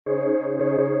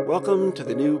Welcome to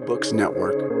the New Books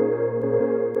Network.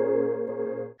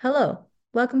 Hello,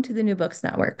 welcome to the New Books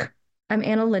Network. I'm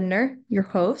Anna Lindner, your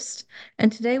host,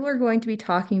 and today we're going to be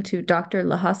talking to Dr.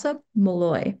 Lehasa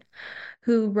Moloi,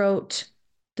 who wrote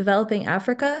Developing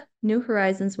Africa, New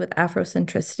Horizons with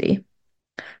Afrocentricity.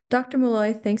 Dr.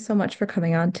 Moloi, thanks so much for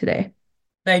coming on today.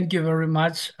 Thank you very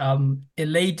much. I'm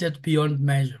elated beyond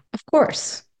measure. Of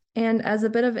course. And as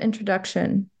a bit of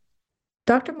introduction,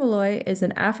 Dr. Moloi is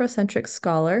an Afrocentric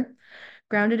scholar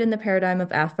grounded in the paradigm of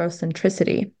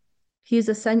Afrocentricity. He is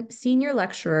a senior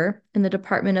lecturer in the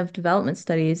Department of Development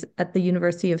Studies at the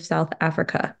University of South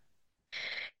Africa.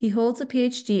 He holds a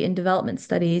PhD in development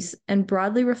studies and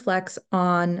broadly reflects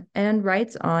on and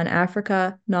writes on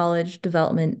Africa, knowledge,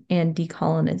 development, and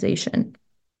decolonization.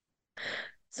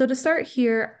 So, to start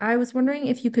here, I was wondering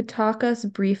if you could talk us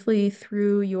briefly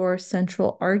through your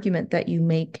central argument that you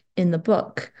make in the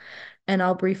book, and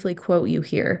I'll briefly quote you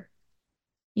here.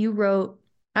 You wrote,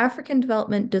 African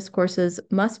development discourses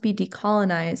must be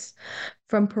decolonized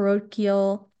from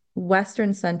parochial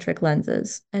Western-centric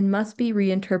lenses and must be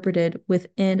reinterpreted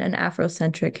within an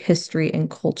Afrocentric history and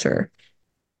culture.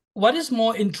 What is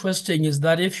more interesting is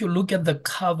that if you look at the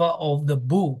cover of the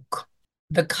book,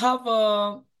 the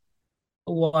cover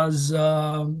was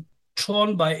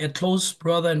drawn by a close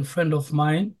brother and friend of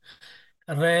mine,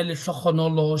 Re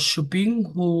Lehlohonolo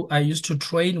Shuping, who I used to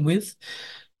train with,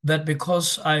 that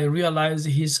because I realized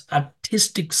his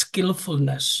artistic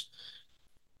skillfulness.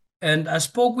 And I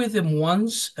spoke with him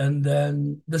once, and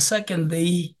then the second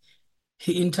day,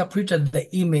 he interpreted the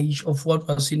image of what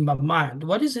was in my mind.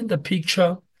 What is in the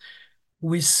picture?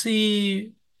 We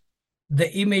see the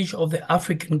image of the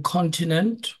African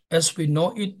continent as we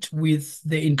know it with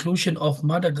the inclusion of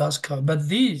Madagascar. But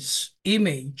this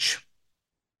image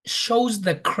shows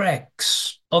the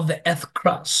cracks of the earth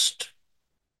crust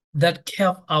that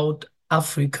carve out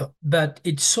Africa, but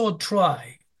it's so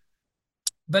dry.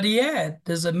 But yet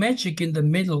there's a magic in the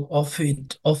middle of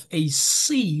it, of a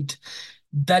seed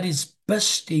that is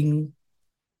bursting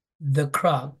the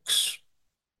cracks.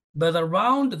 But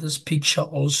around this picture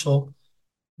also,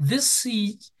 this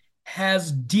seed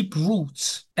has deep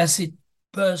roots as it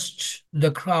bursts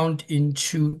the ground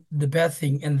into the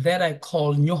birthing, and that I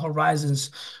call New Horizons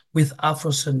with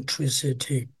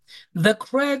Afrocentricity. The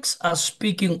cracks are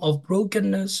speaking of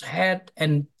brokenness, hurt,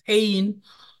 and pain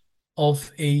of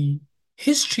a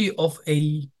history of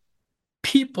a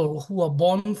people who are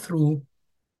born through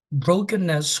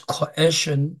brokenness,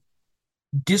 coercion,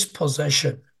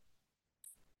 dispossession,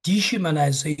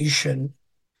 dehumanization,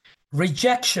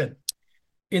 rejection.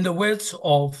 In the words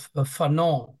of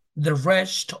Fanon, the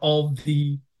rest of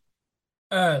the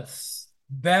earth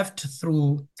birthed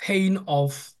through pain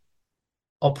of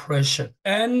oppression.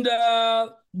 And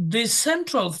the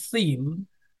central theme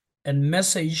and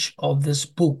message of this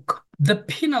book, the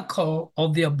pinnacle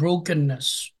of their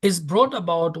brokenness, is brought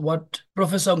about what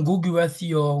Professor Ngugi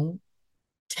Thiong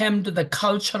termed the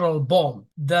cultural bomb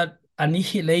that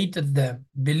annihilated them,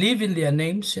 believe in their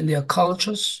names, in their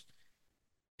cultures,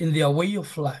 in their way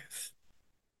of life.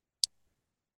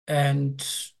 And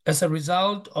as a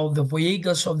result of the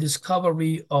voyages of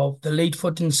discovery of the late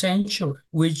 14th century,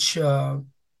 which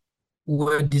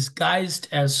were disguised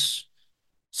as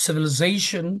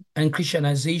civilization and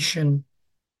Christianization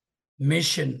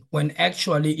mission, when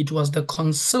actually it was the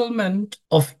concealment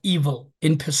of evil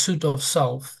in pursuit of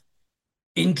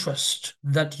self-interest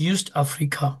that used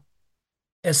Africa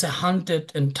as a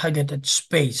hunted and targeted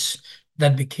space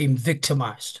that became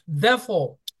victimized.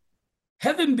 Therefore,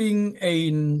 having been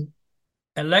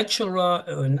a lecturer,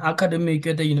 an academic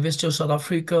at the University of South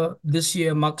Africa, this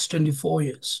year marks 24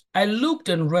 years, I looked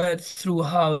and read through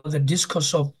how the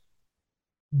discourse of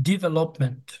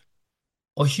development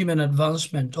or human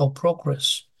advancement or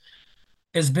progress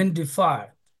has been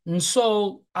defined. And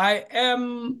so I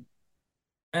am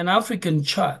an African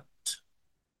child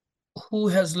who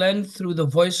has learned through the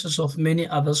voices of many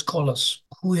other scholars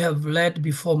who have led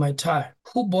before my time,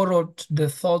 who borrowed the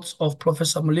thoughts of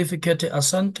Professor Molefi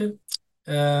Asante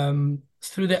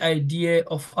through the idea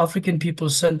of African people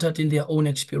centered in their own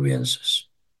experiences.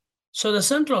 So the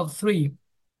central theme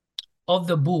of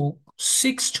the book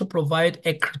seeks to provide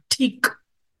a critique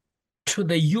to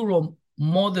the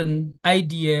Euro-modern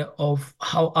idea of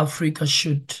how Africa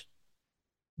should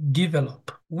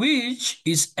develop, which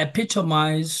is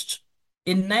epitomized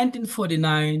in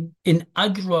 1949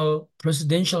 inaugural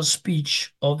presidential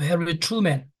speech of Harry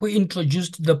Truman, who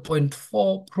introduced the Point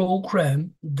Four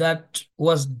program that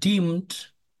was deemed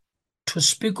to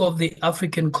speak of the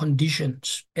African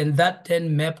conditions, and that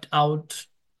then mapped out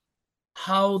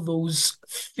how those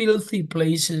filthy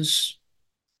places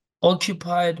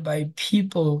occupied by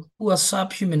people who are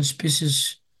subhuman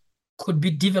species could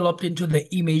be developed into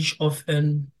the image of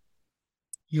an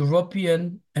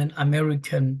European and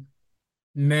American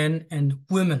men and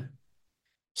women.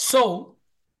 So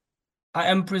I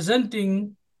am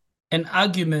presenting an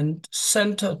argument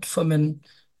centered from an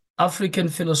African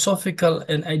philosophical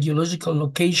and ideological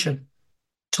location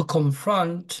to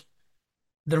confront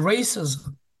the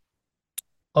racism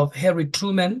of Harry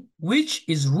Truman, which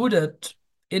is rooted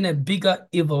in a bigger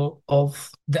evil of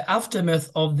the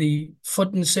aftermath of the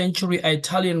 14th century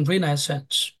Italian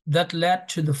Renaissance that led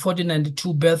to the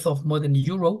 1492 birth of modern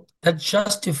Europe that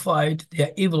justified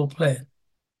their evil plan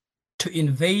to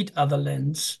invade other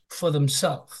lands for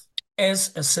themselves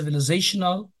as a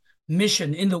civilizational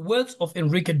mission. In the words of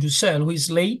Enrique Dussel, who is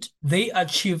late, they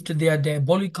achieved their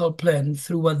diabolical plan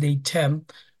through what they term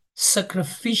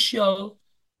sacrificial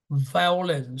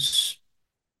violence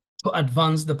to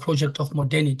advance the project of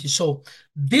modernity. So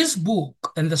this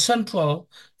book and the central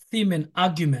theme and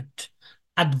argument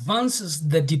advances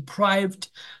the deprived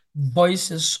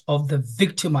voices of the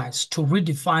victimized to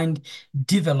redefine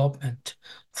development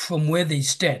from where they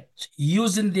stand,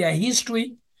 using their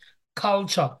history,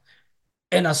 culture,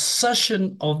 and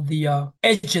assertion of their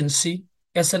agency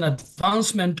as an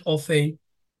advancement of a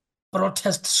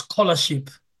protest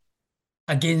scholarship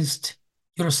against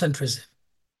Eurocentrism.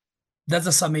 That's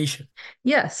a summation.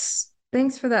 Yes,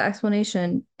 thanks for that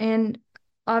explanation. And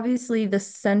obviously, the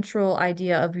central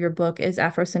idea of your book is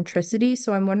Afrocentricity.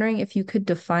 So I'm wondering if you could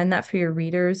define that for your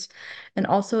readers and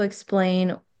also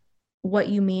explain what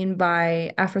you mean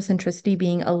by Afrocentricity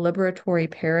being a liberatory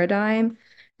paradigm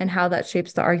and how that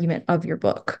shapes the argument of your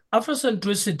book.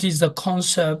 Afrocentricity is a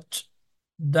concept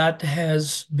that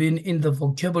has been in the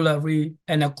vocabulary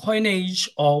and a coinage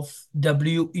of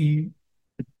W.E.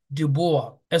 Du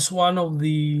Bois as one of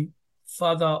the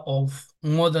father of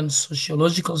modern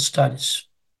sociological studies.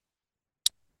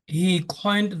 He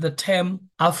coined the term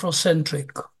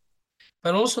Afrocentric,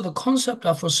 but also the concept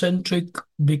Afrocentric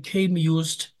became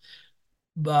used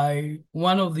by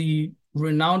one of the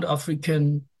renowned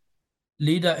African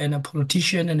leader and a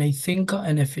politician and a thinker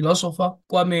and a philosopher,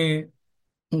 Kwame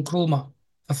Nkrumah,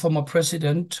 a former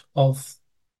president of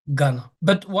Ghana.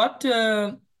 But what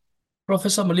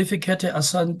Professor Molefi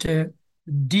Asante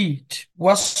did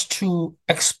was to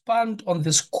expand on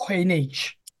this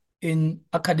coinage in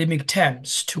academic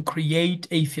terms to create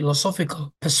a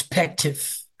philosophical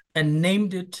perspective and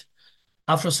named it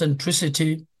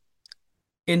Afrocentricity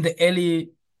in the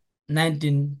early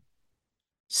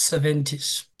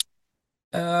 1970s.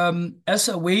 As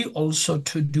a way also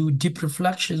to do deep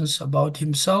reflections about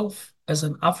himself as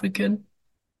an African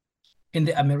in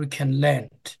the American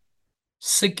land,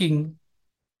 seeking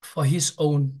for his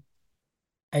own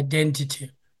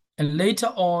identity. And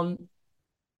later on,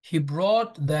 he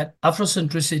brought that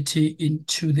Afrocentricity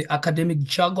into the academic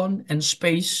jargon and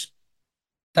space.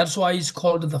 That's why he's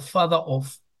called the father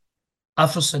of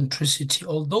Afrocentricity.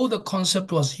 Although the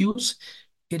concept was used,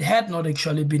 it had not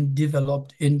actually been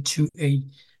developed into a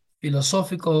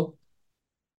philosophical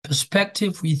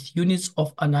perspective with units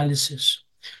of analysis.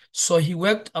 So he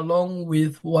worked along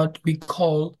with what we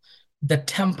call the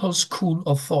Temple School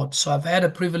of Thought. So I've had a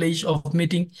privilege of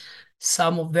meeting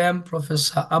some of them,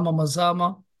 Professor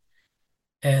Amamazama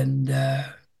and,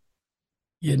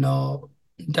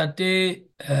 Dade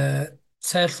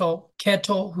Tsetlo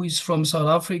Keto, who is from South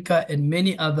Africa, and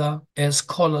many other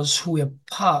scholars who were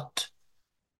part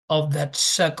of that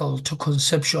circle to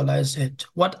conceptualize it.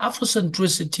 What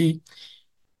Afrocentricity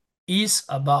is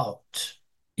about,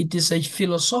 it is a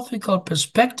philosophical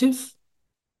perspective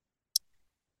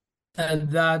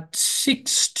that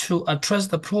seeks to address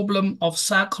the problem of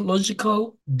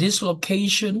psychological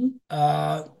dislocation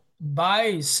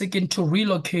by seeking to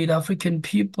relocate African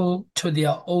people to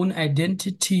their own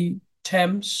identity,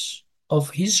 terms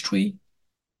of history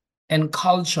and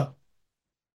culture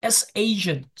as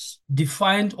agents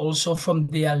defined also from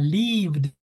their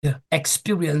lived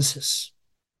experiences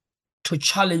to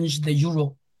challenge the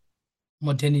Euro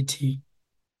modernity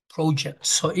project.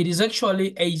 So it is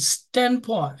actually a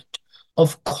standpoint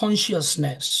of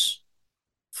consciousness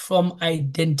from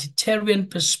identitarian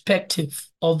perspective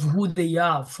of who they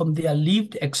are, from their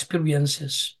lived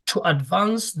experiences, to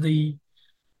advance the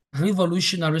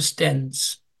revolutionary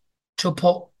stance, to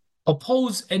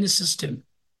oppose any system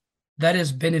that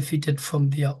has benefited from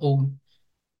their own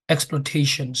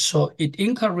exploitation. So it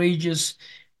encourages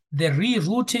the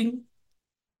rerouting,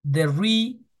 the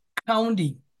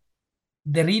recounting,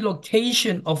 the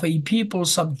relocation of a people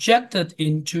subjected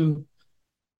into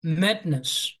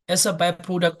madness as a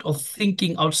byproduct of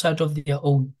thinking outside of their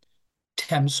own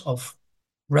terms of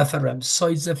reference. So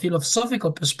it's a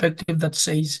philosophical perspective that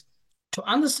says to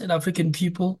understand African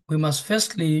people, we must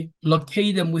firstly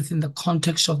locate them within the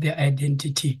context of their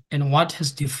identity and what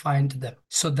has defined them.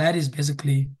 So that is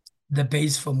basically the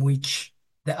base from which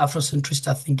the Afrocentrists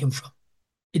are thinking from.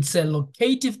 It's a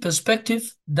locative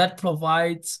perspective that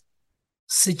provides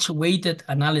situated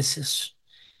analysis.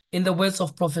 In the words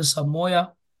of Professor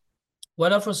Moya,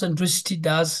 what Afrocentricity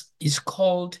does is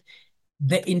called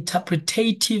the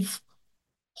interpretative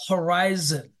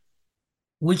horizon,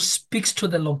 which speaks to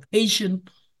the location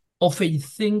of a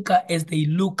thinker as they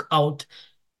look out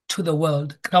to the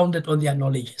world, grounded on their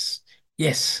knowledges.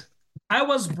 Yes, I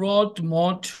was brought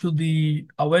more to the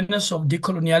awareness of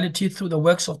decoloniality through the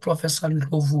works of Professor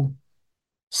Ndlovu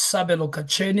Sabelo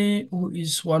Kacheni, who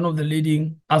is one of the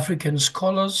leading African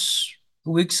scholars.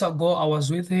 Weeks ago, I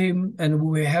was with him and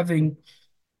we were having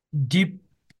deep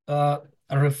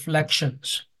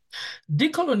reflections.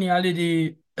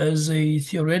 Decoloniality as a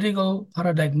theoretical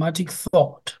paradigmatic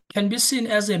thought can be seen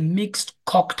as a mixed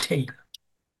cocktail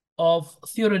of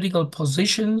theoretical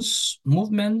positions,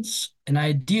 movements, and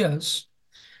ideas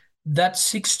that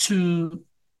seeks to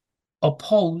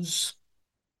oppose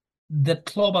the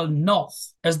global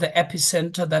north as the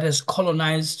epicenter that has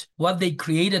colonized what they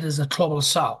created as a global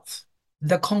south.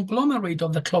 The conglomerate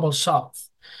of the global south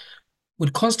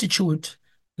would constitute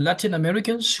Latin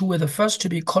Americans, who were the first to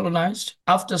be colonized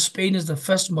after Spain is the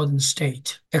first modern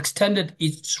state, extended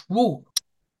its rule.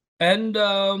 And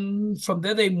from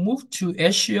there, they moved to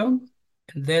Asia.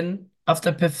 And then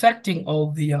after perfecting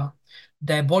all the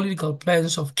diabolical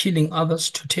plans of killing others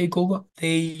to take over,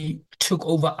 they took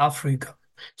over Africa.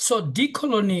 So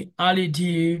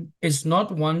decoloniality is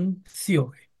not one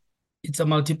theory. It's a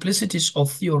multiplicity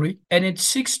of theory, and it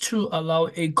seeks to allow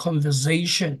a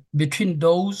conversation between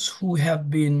those who have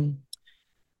been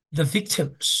the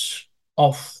victims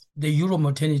of the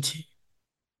Euro-modernity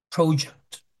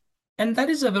project. And that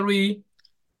is a very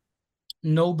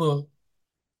noble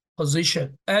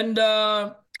position. And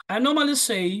I normally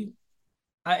say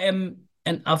I am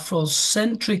an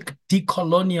Afrocentric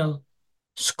decolonial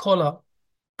scholar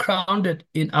grounded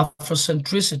in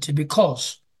Afrocentricity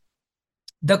because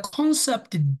the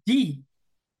concept D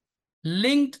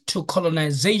linked to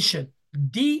colonization,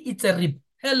 D is a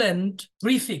repellent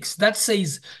prefix that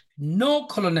says no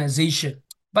colonization,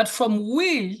 but from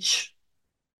which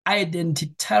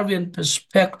identitarian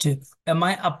perspective am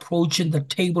I approaching the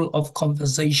table of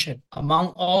conversation among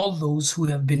all those who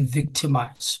have been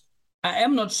victimized? I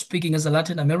am not speaking as a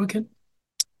Latin American,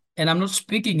 and I'm not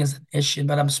speaking as an Asian,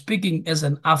 but I'm speaking as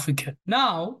an African.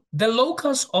 Now, the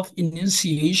locus of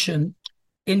initiation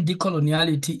in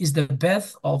decoloniality is the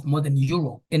birth of modern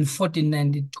Europe in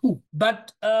 1492.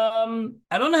 But I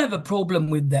don't have a problem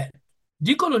with that.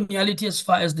 Decoloniality, as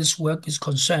far as this work is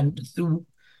concerned, through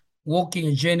walking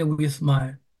a journey with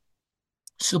my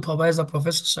supervisor,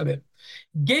 Professor Sabel,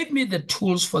 gave me the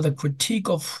tools for the critique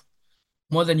of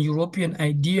modern European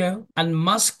idea,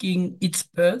 unmasking its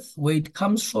birth, where it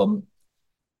comes from,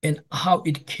 and how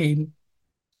it came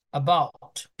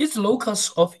about. Its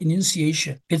locus of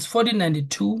initiation, it's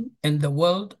 1492 and the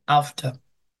world after,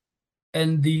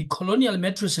 and the colonial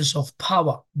matrices of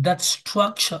power that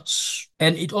structures.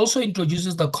 And it also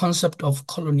introduces the concept of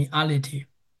coloniality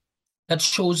that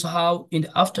shows how in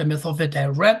the aftermath of a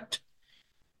direct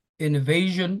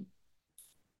invasion,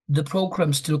 the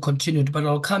program still continued, but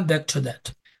I'll come back to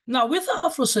that. Now, with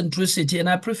Afrocentricity, and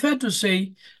I prefer to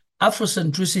say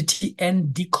Afrocentricity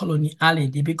and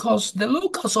decoloniality, because the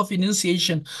locus of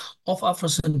initiation of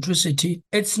Afrocentricity,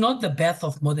 it's not the birth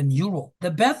of modern Europe.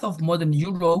 The birth of modern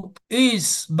Europe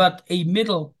is but a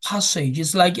middle passage.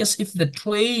 It's like as if the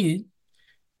train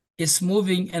is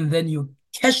moving and then you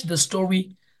catch the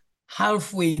story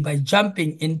halfway by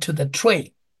jumping into the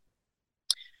train.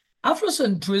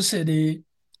 Afrocentricity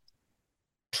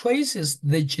traces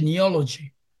the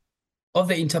genealogy of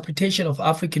the interpretation of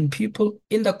African people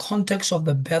in the context of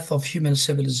the birth of human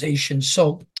civilization.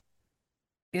 So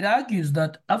it argues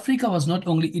that Africa was not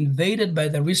only invaded by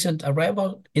the recent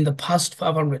arrival in the past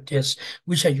 500 years,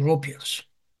 which are Europeans.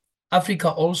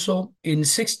 Africa also in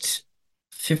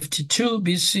 652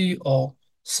 BC or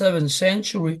 7th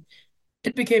century,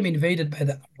 it became invaded by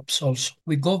the Arabs also.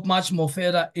 We go much more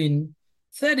further in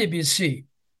 30 BC.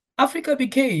 Africa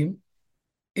became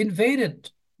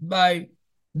invaded by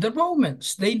the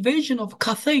Romans, the invasion of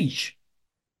Carthage.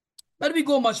 But we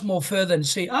go much more further and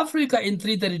say Africa in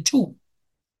 332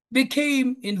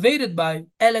 became invaded by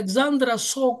Alexander,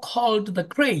 so-called the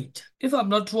Great. If I'm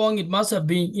not wrong, it must have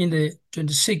been in the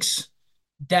 26th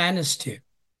dynasty,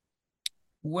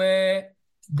 where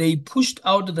they pushed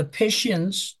out the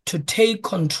Persians to take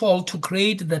control to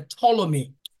create the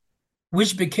Ptolemy,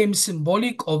 which became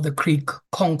symbolic of the Greek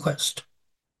conquest.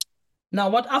 Now,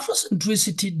 what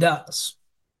Afrocentricity does,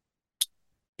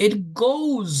 it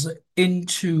goes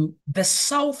into the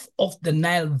south of the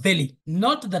Nile Valley,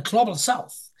 not the global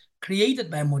south created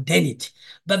by modernity,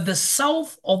 but the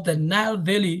south of the Nile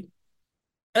Valley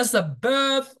as the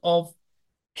birth of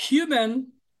human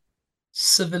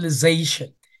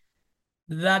civilization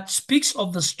that speaks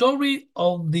of the story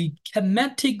of the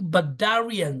Kemetic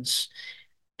Badarians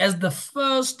as the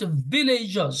first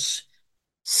villagers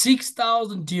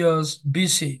 6,000 years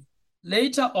BC.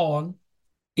 Later on,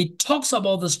 it talks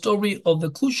about the story of the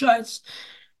Kushites,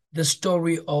 the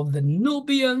story of the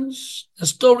Nubians, the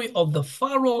story of the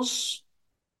pharaohs,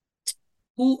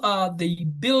 who are the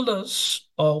builders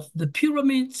of the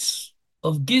pyramids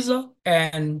of Giza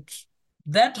and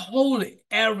that whole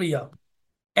area.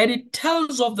 And it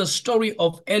tells of the story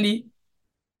of early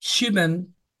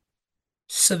human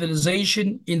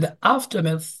civilization in the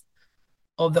aftermath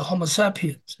of the Homo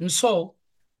sapiens. And so,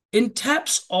 in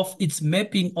terms of its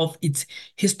mapping of its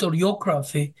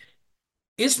historiography,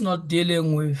 it's not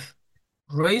dealing with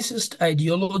racist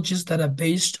ideologies that are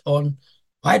based on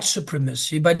white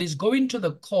supremacy, but it's going to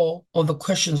the core of the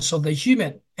questions of the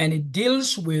human. And it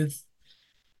deals with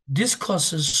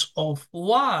discourses of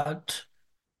what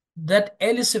that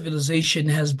early civilization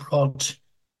has brought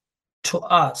to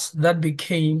us that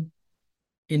became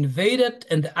invaded,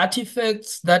 and the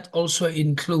artifacts that also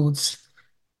includes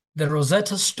the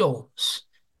Rosetta Stones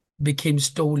became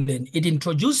stolen. It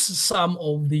introduced some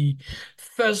of the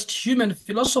first human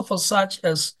philosophers, such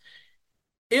as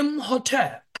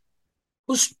Imhotep,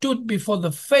 who stood before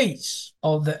the face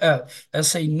of the earth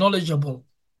as a knowledgeable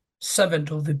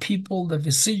servant of the people, the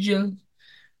physician,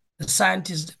 the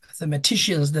scientist, the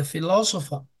mathematicians, the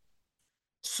philosopher.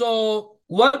 So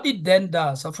what it then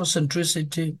does,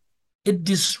 Afrocentricity, it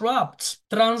disrupts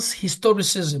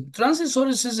transhistoricism.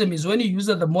 Transhistoricism is when you use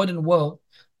the modern world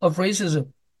of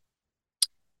racism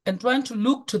and trying to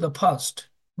look to the past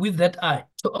with that eye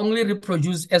to only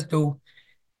reproduce as though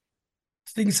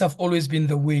things have always been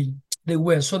the way they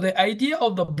were. So the idea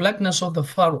of the blackness of the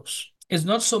pharaohs is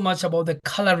not so much about the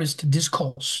colorist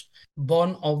discourse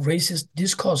born of racist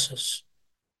discourses.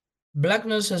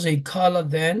 Blackness as a color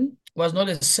then was not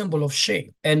a symbol of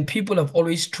shame, and people have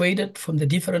always traded from the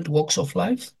different walks of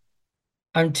life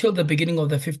until the beginning of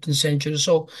the 15th century.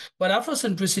 So what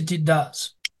Afrocentricity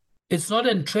does, it's not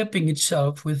entrapping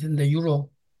itself within the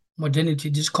Euro-modernity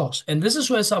discourse. And this is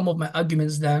where some of my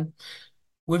arguments then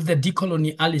with the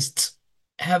decolonialists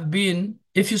have been,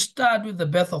 if you start with the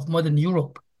birth of modern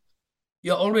Europe,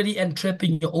 you're already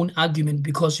entrapping your own argument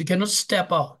because you cannot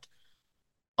step out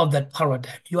of that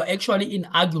paradigm. You are actually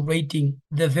inaugurating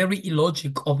the very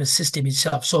illogic of the system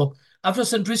itself. So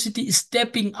Afrocentricity is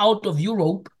stepping out of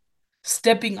Europe,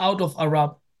 stepping out of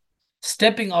Arab,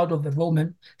 stepping out of the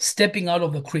Roman, stepping out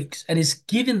of the Greeks, and is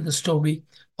giving the story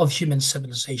of human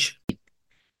civilization.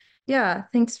 Yeah,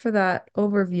 thanks for that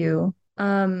overview.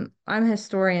 I'm a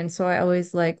historian, so I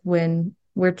always like when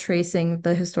we're tracing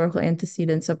the historical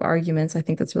antecedents of arguments. I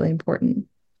think that's really important.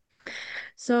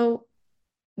 So,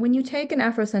 when you take an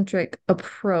Afrocentric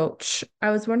approach,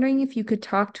 I was wondering if you could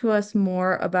talk to us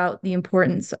more about the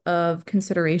importance of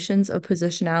considerations of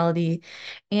positionality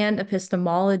and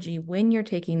epistemology when you're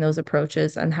taking those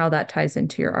approaches and how that ties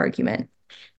into your argument.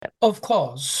 Of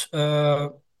course,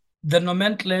 the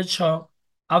nomenclature,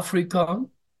 Africa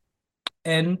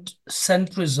and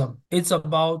centrism, it's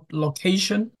about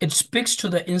location. It speaks to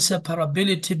the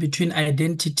inseparability between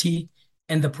identity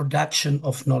and the production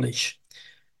of knowledge.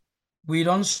 We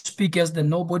don't speak as the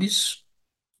nobodies.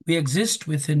 We exist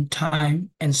within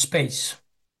time and space.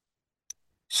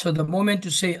 So the moment you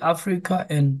say Africa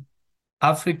and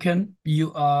African,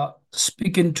 you are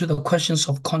speaking to the questions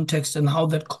of context and how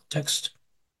that context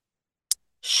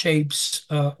shapes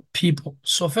people.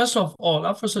 So first of all,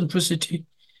 Afrocentricity,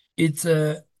 it's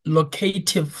a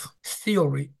locative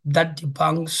theory that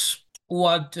debunks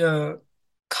what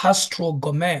Castro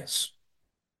Gomez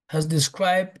has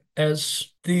described as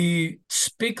the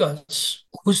speakers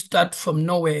who start from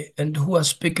nowhere and who are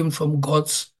speaking from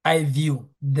God's eye view.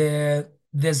 The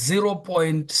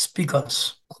 0-point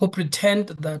speakers who pretend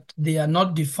that they are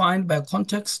not defined by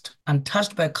context,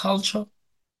 untouched by culture.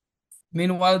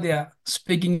 Meanwhile, they are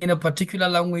speaking in a particular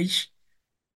language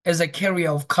as a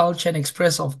carrier of culture and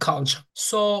expressor of culture.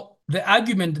 So the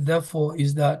argument, therefore,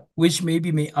 is that, which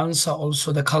maybe may answer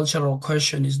also the cultural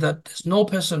question, is that there's no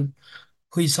person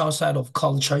who is outside of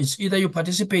culture. It's either you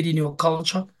participate in your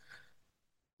culture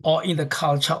or in the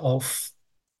culture of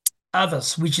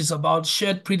others, which is about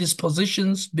shared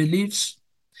predispositions, beliefs,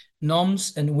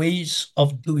 norms, and ways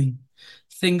of doing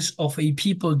things of a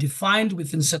people defined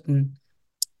within certain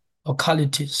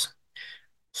localities.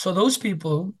 So those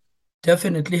people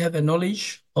definitely have a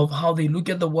knowledge of how they look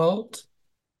at the world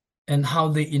and how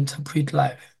they interpret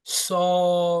life.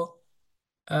 So,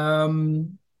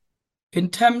 in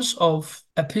terms of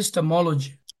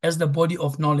epistemology as the body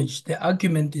of knowledge, the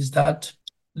argument is that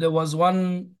there was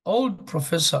one old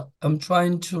professor, I'm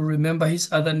trying to remember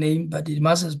his other name, but it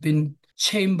must have been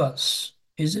Chambers.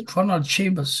 Is it Ronald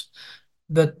Chambers?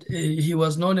 But he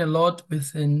was known a lot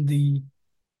within the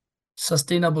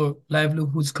Sustainable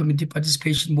Livelihoods Community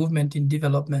Participation Movement in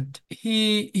Development.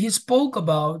 He spoke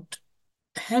about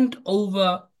hand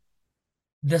over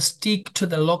the stick to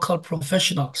the local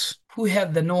professionals who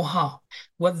have the know-how.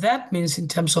 What that means in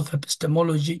terms of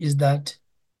epistemology is that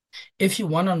if you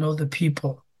want to know the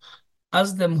people,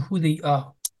 ask them who they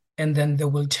are, and then they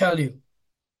will tell you.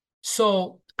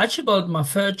 So Archibald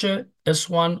Mafeje is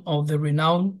one of the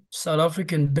renowned South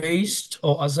African-based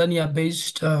or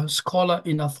Azania-based scholar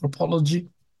in anthropology,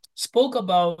 spoke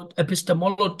about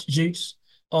epistemologies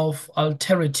of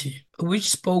alterity, which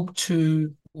spoke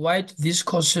to white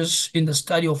discourses in the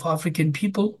study of African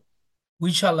people,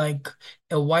 which are like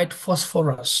a white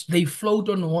phosphorus. They float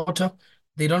on water,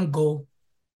 they don't go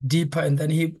deeper. And then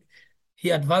he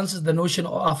advances the notion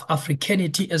of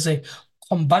Africanity as a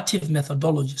combative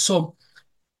methodology. So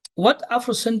what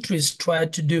Afrocentrists try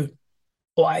to do,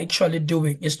 or are actually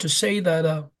doing, is to say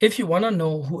that if you want to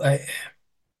know who I am,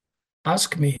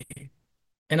 ask me,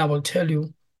 and I will tell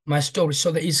you my story.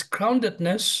 So there is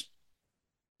groundedness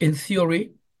in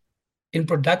theory, in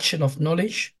production of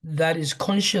knowledge that is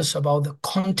conscious about the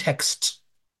context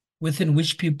within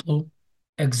which people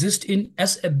exist in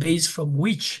as a base from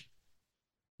which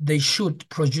they should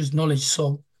produce knowledge.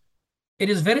 So it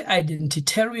is very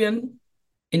identitarian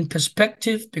in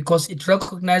perspective because it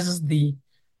recognizes the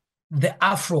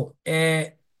Afro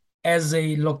as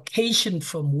a location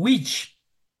from which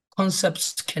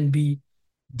concepts can be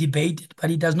debated,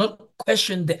 but it does not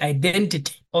question the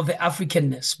identity of the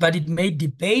Africanness, but it may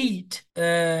debate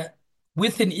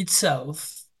within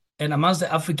itself and amongst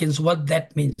the Africans what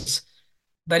that means.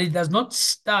 But it does not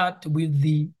start with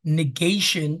the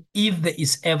negation if there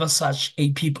is ever such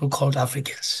a people called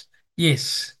Africans.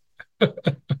 Yes.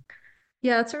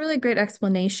 Yeah, it's a really great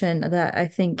explanation that I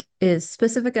think is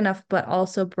specific enough, but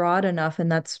also broad enough,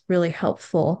 and that's really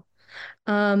helpful.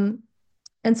 Um,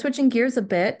 and switching gears a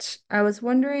bit, I was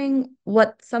wondering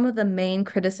what some of the main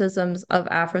criticisms of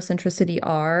Afrocentricity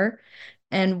are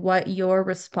and what your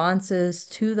responses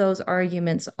to those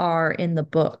arguments are in the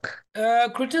book.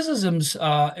 Criticisms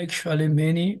are actually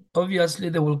many. Obviously,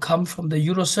 they will come from the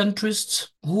Eurocentrists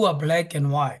who are black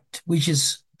and white, which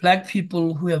is black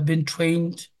people who have been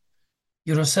trained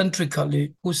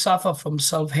Eurocentrically, who suffer from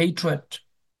self-hatred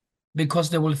because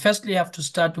they will firstly have to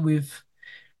start with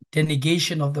the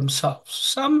negation of themselves.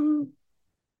 Some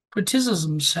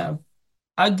criticisms have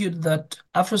argued that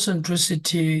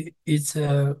Afrocentricity is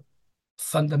a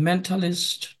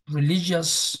fundamentalist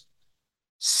religious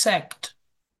sect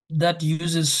that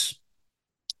uses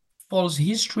false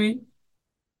history,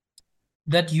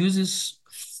 that uses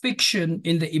fiction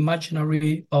in the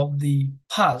imaginary of the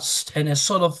past and a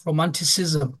sort of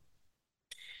romanticism.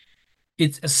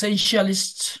 It's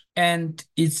essentialist and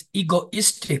it's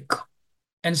egoistic.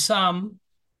 And some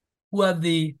who are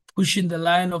the pushing the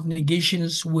line of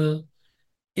negations will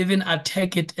even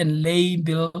attack it and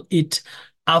label it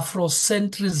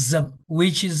Afrocentrism,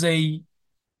 which is a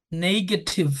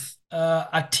negative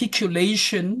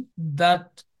articulation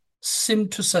that seem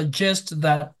to suggest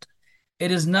that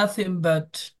it is nothing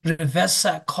but reverse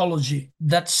psychology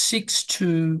that seeks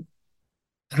to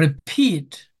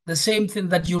repeat the same thing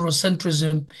that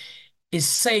Eurocentrism is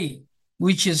saying,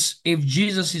 which is if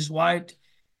Jesus is white,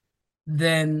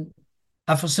 then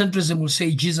Afrocentrism will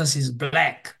say Jesus is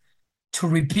black, to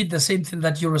repeat the same thing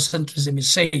that Eurocentrism is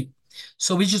saying.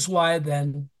 So which is why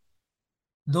then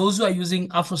those who are using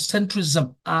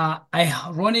Afrocentrism are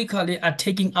ironically are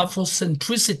taking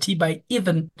Afrocentricity by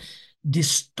even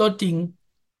distorting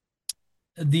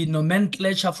the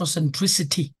nomenclature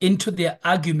Afrocentricity into their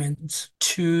arguments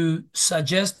to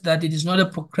suggest that it is not a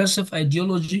progressive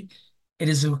ideology, it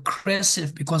is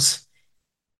regressive because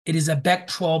it is a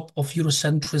backdrop of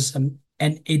Eurocentrism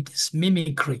and it is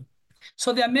mimicry.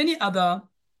 So there are many other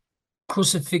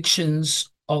crucifixions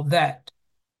of that.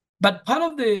 But part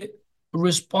of the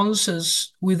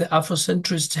responses with the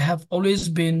Afrocentrists have always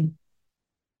been,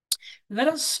 let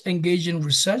us engage in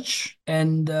research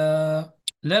and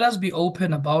let us be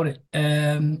open about it.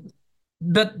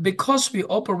 But because we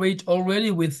operate already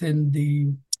within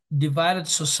the divided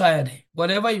society,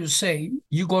 whatever you say,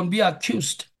 you're going to be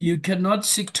accused. You cannot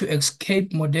seek to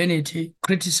escape modernity,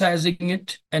 criticizing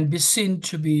it, and be seen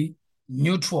to be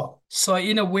neutral. So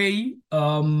in a way,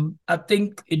 I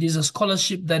think it is a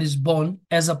scholarship that is born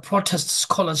as a protest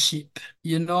scholarship.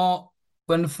 You know,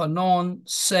 when Fanon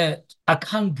said, I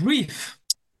can't breathe,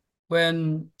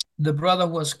 when the brother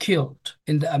was killed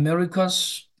in the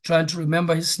Americas, trying to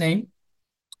remember his name,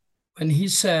 when he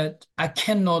said, I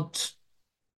cannot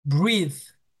breathe,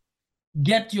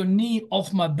 get your knee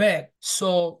off my back.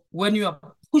 So when you are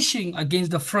pushing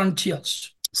against the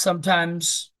frontiers,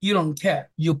 sometimes you don't care.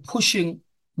 You're pushing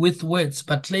with words,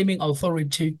 but claiming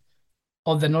authority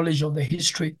of the knowledge of the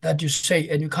history that you say,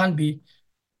 and you can't be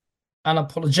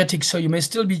unapologetic. So you may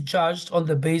still be judged on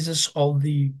the basis of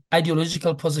the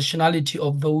ideological positionality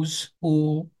of those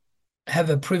who have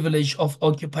a privilege of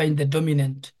occupying the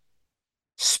dominant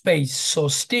space. So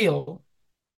still,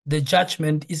 the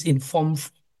judgment is informed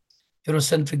from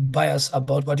Eurocentric bias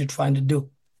about what you're trying to do.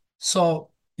 So,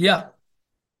 yeah.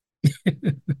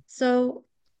 So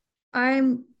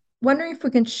I'm wondering if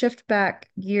we can shift back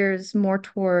gears more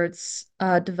towards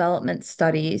development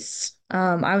studies.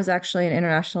 I was actually an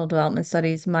international development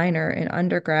studies minor in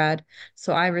undergrad,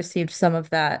 so I received some of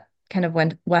that kind of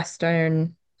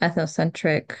Western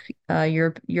ethnocentric,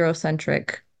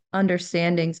 Eurocentric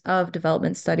understandings of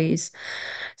development studies.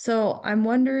 So I'm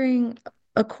wondering,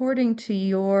 according to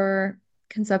your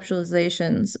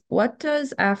conceptualizations, what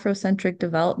does Afrocentric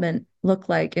development look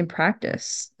like in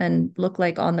practice and look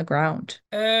like on the ground?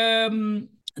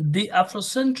 The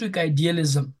Afrocentric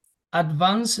idealism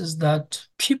advances that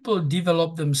people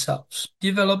develop themselves.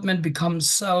 Development becomes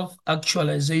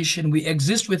self-actualization. We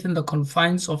exist within the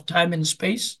confines of time and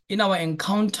space in our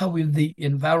encounter with the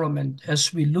environment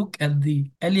as we look at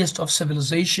the earliest of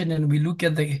civilization and we look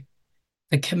at the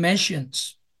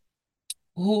Kemetians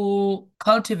who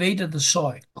cultivated the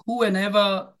soil, who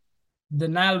whenever the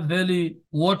Nile Valley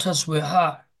waters were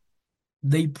high,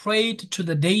 they prayed to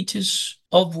the deities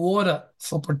of water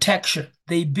for protection.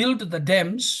 They built the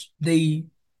dams. They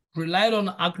relied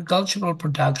on agricultural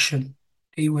production.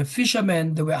 They were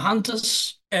fishermen, they were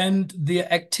hunters, and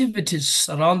their activities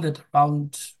surrounded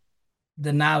around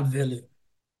the Nile Valley.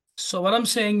 So what I'm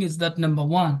saying is that number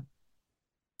one,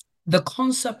 the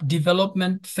concept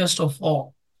development, first of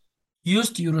all,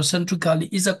 used Eurocentrically,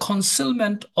 is a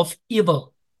concealment of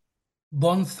evil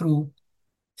born through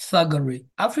thuggery.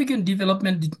 African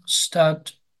development did not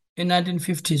start in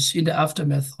 1950s in the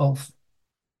aftermath of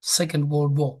Second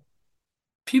World War.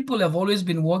 People have always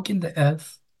been walking the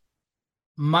earth,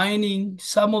 mining.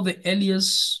 Some of the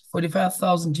earliest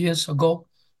 45,000 years ago,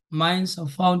 mines are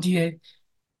found here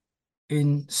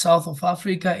in south of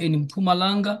Africa, in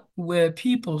Mpumalanga, where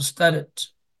people started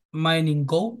mining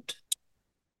gold.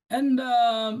 And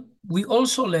we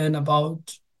also learn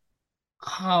about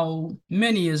how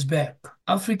many years back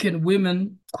African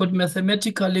women could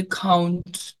mathematically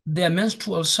count their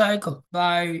menstrual cycle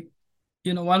by,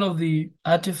 one of the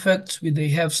artifacts they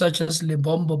have, such as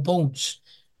Lebombo bones,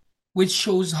 which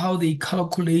shows how they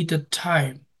calculated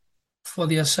time for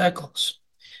their cycles.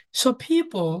 So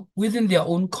people within their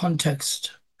own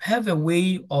context have a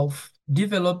way of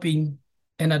developing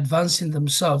and advancing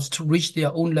themselves to reach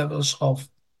their own levels of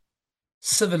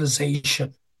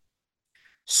civilization.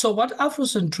 So what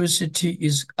Afrocentricity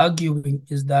is arguing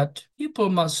is that people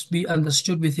must be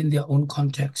understood within their own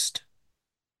context.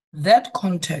 That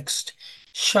context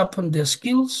sharpen their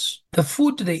skills, the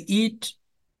food they eat,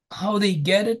 how they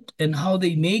get it, and how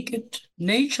they make it.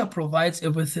 Nature provides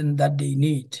everything that they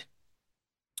need.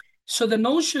 So the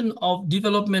notion of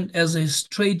development as a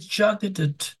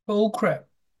straight-jacketed program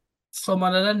from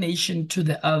another nation to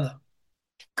the other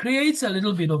creates a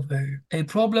little bit of a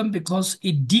problem because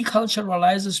it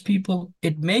deculturalizes people,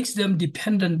 it makes them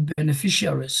dependent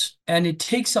beneficiaries, and it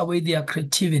takes away their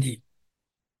creativity.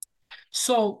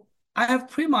 So I have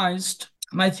premised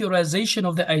my theorization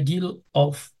of the ideal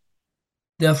of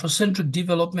the Afrocentric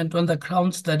development on the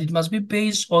grounds that it must be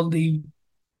based on the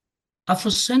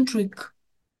Afrocentric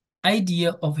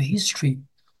idea of history,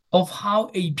 of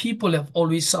how a people have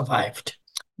always survived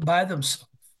by themselves,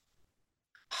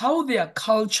 how their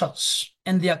cultures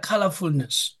and their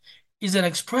colorfulness is an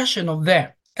expression of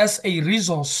them as a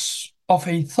resource of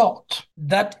a thought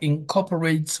that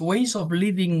incorporates ways of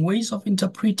living, ways of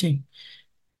interpreting,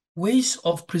 ways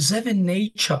of preserving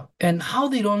nature, and how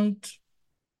they don't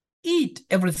eat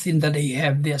everything that they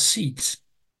have, their seeds,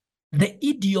 the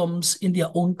idioms in their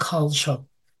own culture,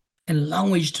 and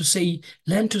language to say,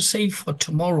 learn to save for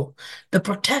tomorrow, the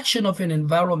protection of an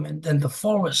environment and the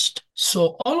forest.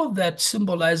 So all of that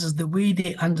symbolizes the way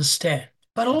they understand.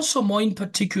 But also more in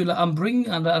particular, I'm bringing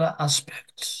another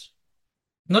aspect,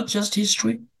 not just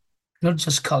history, not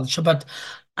just culture, but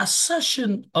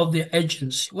assertion of their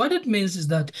agency. What it means is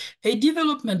that a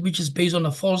development which is based on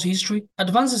a false history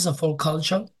advances a false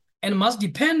culture and must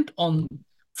depend on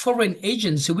foreign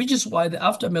agency, which is why the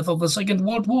aftermath of the Second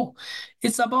World War,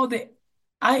 it's about the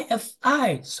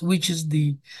IFIs, which is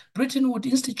the Bretton Woods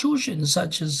institutions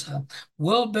such as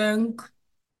World Bank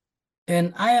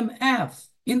and IMF,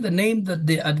 in the name that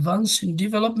they advance in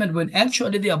development when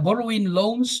actually they are borrowing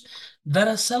loans that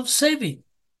are self-saving.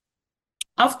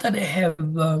 After they have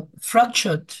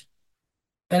fractured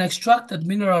and extracted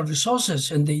mineral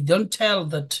resources, and they don't tell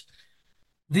that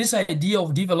this idea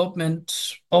of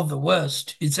development of the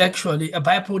West is actually a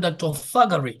byproduct of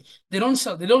thuggery. They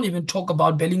don't even talk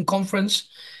about Berlin Conference,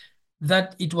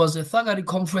 that it was a thuggery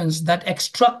conference that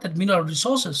extracted mineral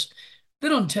resources. They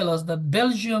don't tell us that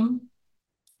Belgium,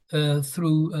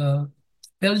 through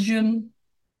Belgian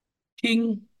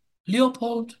King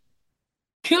Leopold,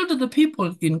 killed the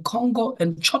people in Congo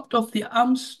and chopped off their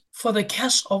arms for the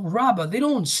cash of rubber. They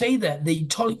don't say that. They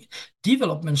talk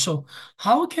development. So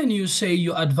how can you say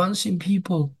you're advancing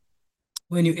people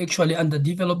when you actually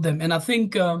underdevelop them? And I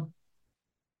think the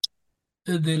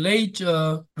late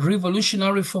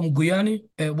revolutionary from Guyana,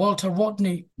 Walter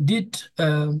Rodney, did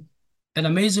an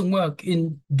amazing work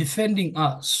in defending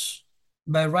us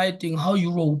by writing how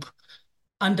Europe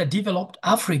underdeveloped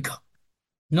Africa,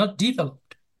 not developed.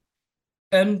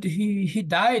 And he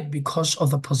died because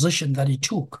of the position that he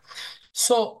took.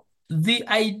 So the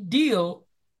ideal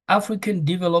African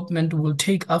development will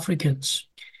take Africans.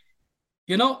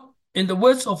 You know, in the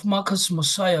words of Marcus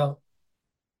Mosiah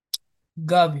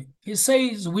Garvey, he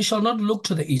says, we shall not look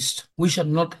to the east, we shall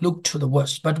not look to the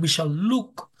west, but we shall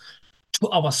look to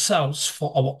ourselves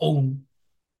for our own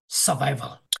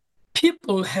survival.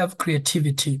 People have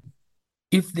creativity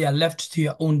if they are left to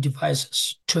their own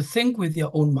devices, to think with their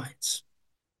own minds.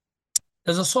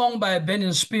 There's a song by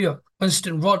Ben Spear,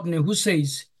 Winston Rodney, who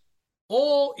says,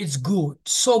 oh, it's good,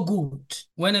 so good,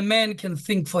 when a man can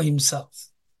think for himself.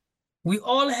 We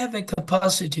all have a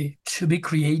capacity to be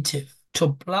creative,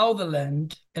 to plow the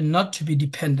land and not to be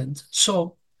dependent.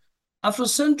 So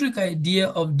Afrocentric idea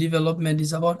of development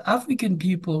is about African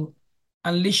people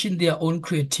unleashing their own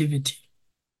creativity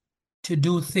to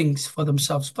do things for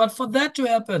themselves. But for that to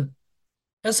happen,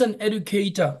 as an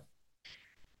educator,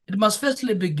 it must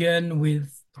firstly begin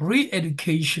with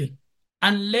re-education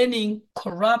and learning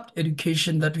corrupt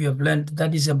education that we have learned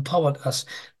that has empowered us,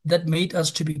 that made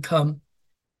us to become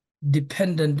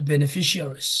dependent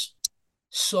beneficiaries.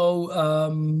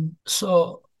 So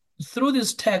through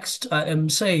this text, I am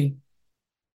saying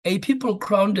a people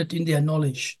grounded in their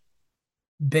knowledge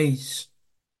base,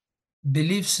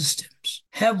 belief systems,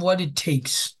 have what it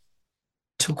takes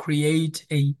to create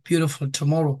a beautiful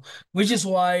tomorrow, which is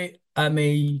why I'm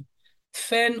a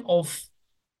fan of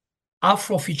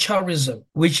Afrofuturism,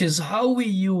 which is how we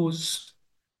use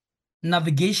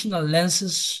navigational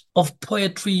lenses of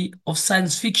poetry, of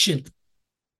science fiction,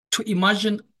 to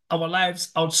imagine our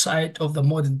lives outside of the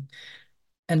modern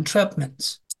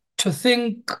entrapments, to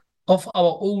think of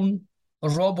our own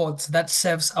robots that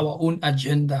serves our own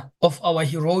agenda, of our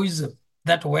heroism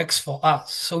that works for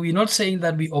us. So we're not saying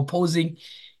that we're opposing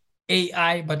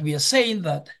AI, but we are saying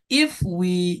that if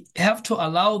we have to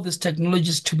allow these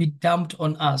technologies to be dumped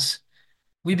on us,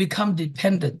 we become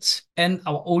dependent and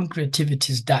our own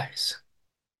creativity dies.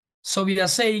 So we are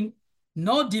saying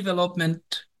no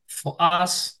development for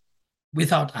us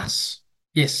without us.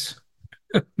 Yes.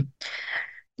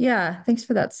 Yeah, thanks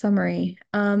for that summary.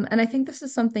 And I think this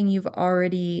is something you've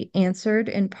already answered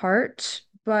in part,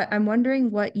 but I'm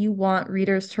wondering what you want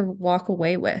readers to walk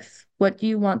away with. What do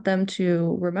you want them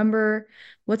to remember?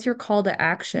 What's your call to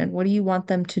action? What do you want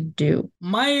them to do?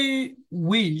 My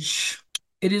wish,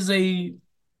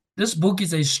 this book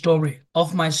is a story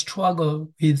of my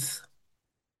struggle with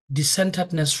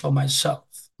decenteredness for myself,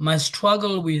 my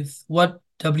struggle with what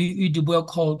W.E. Du Bois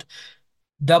called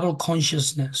double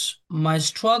consciousness, my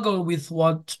struggle with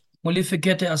what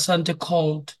Molifekete Asante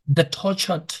called the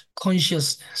tortured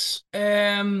consciousness.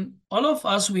 All of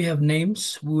us, we have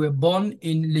names. We were born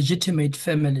in legitimate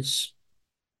families.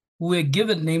 We were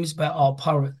given names by our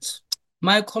parents.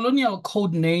 My colonial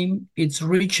code name is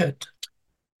Richard.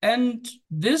 And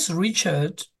this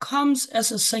Richard comes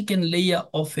as a second layer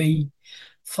of a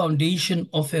foundation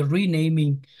of a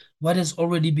renaming what has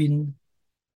already been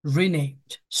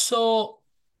renamed. So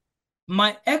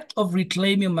my act of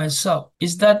reclaiming myself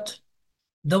is that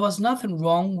There was nothing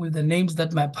wrong with the names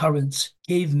that my parents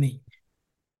gave me,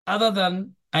 other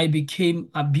than I became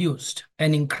abused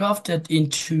and engrafted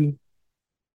into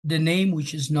the name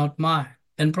which is not mine.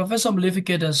 And Professor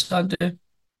Mlefikete Asante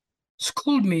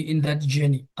schooled me in that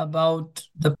journey about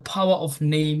the power of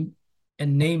name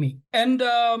and naming. And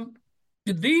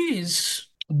this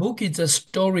book is a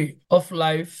story of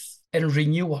life and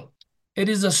renewal. It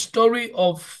is a story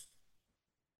of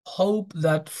hope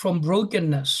that from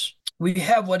brokenness, we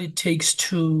have what it takes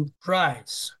to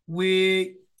rise.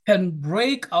 We can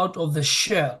break out of the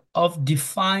shell of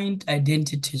defined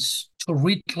identities to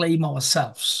reclaim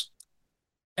ourselves.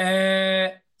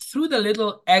 Through the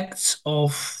little acts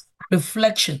of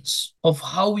reflections of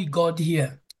how we got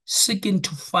here, seeking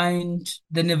to find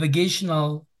the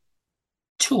navigational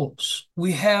tools,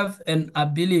 we have an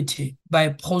ability by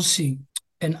pausing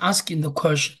and asking the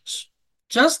questions.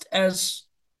 Just as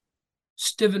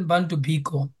Stephen Bantu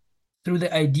Biko, through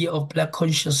the idea of Black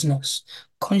consciousness,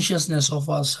 consciousness of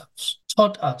ourselves,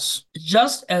 taught us,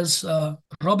 just as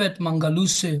Robert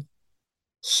Mangaluse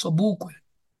Sobukwe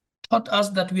taught us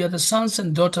that we are the sons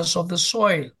and daughters of the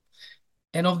soil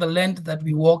and of the land that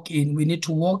we walk in. We need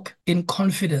to walk in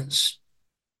confidence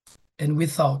and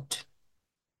without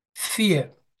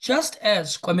fear. Just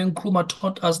as Kwame Nkrumah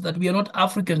taught us that we are not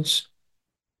Africans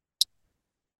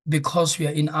because we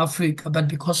are in Africa, but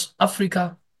because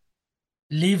Africa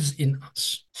lives in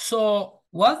us. So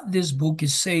what this book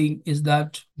is saying is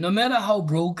that no matter how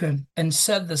broken and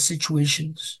sad the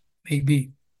situations may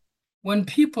be, when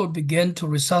people begin to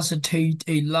resuscitate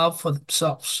a love for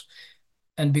themselves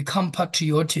and become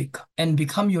patriotic and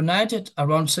become united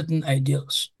around certain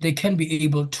ideals, they can be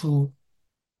able to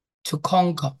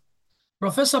conquer.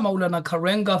 Professor Maulana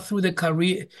Karenga, through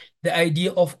the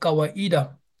idea of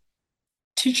Kawaida,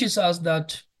 teaches us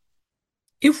that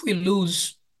if we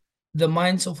lose the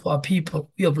minds of our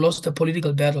people, we have lost the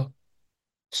political battle.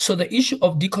 So the issue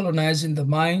of decolonizing the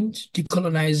mind,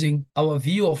 decolonizing our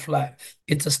view of life,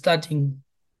 it's a starting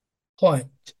point.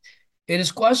 It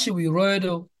is Kwasi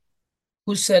Wiredo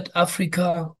who said,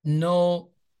 Africa,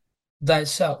 know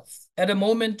thyself. At the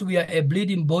moment, we are a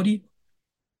bleeding body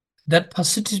that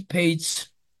participates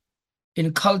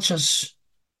in cultures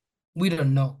we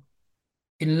don't know,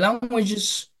 in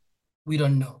languages we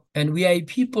don't know. And we are a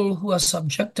people who are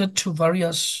subjected to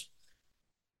various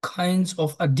kinds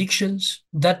of addictions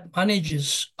that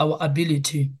manages our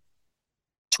ability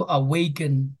to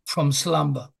awaken from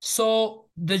slumber. So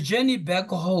the journey back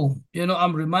home,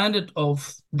 I'm reminded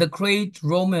of the great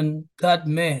Roman god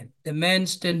man, the man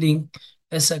standing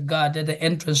as a god at the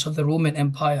entrance of the Roman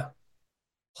Empire,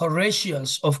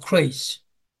 Horatius of Crete,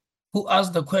 who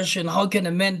asked the question, how can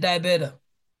a man die better?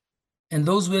 And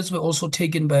those words were also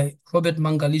taken by Robert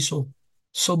Mangaliso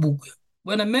Sobukwe.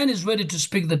 When a man is ready to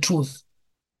speak the truth,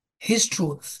 his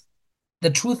truth, the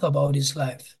truth about his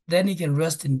life, then he can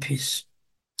rest in peace.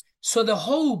 So the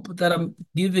hope that I'm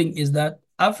giving is that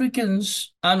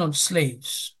Africans are not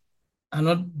slaves, are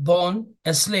not born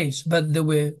as slaves, but they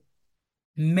were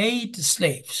made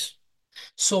slaves.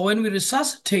 So when we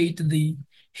resuscitate the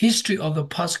history of the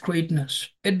past greatness,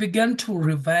 it began to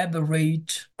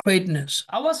reverberate greatness.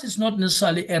 Ours is not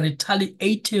necessarily a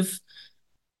retaliative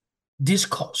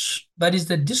discourse, but it's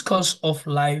the discourse of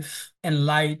life and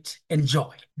light and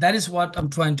joy. That is what I'm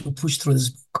trying to push through this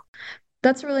book.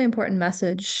 That's a really important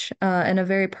message, and a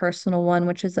very personal one,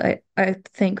 which is, I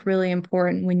think, really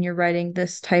important when you're writing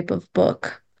this type of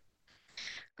book.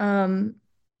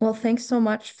 Well, thanks so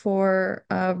much for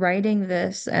writing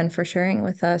this and for sharing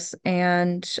with us.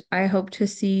 And I hope to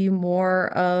see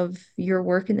more of your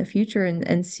work in the future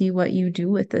and see what you do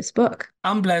with this book.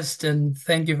 I'm blessed, and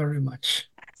thank you very much.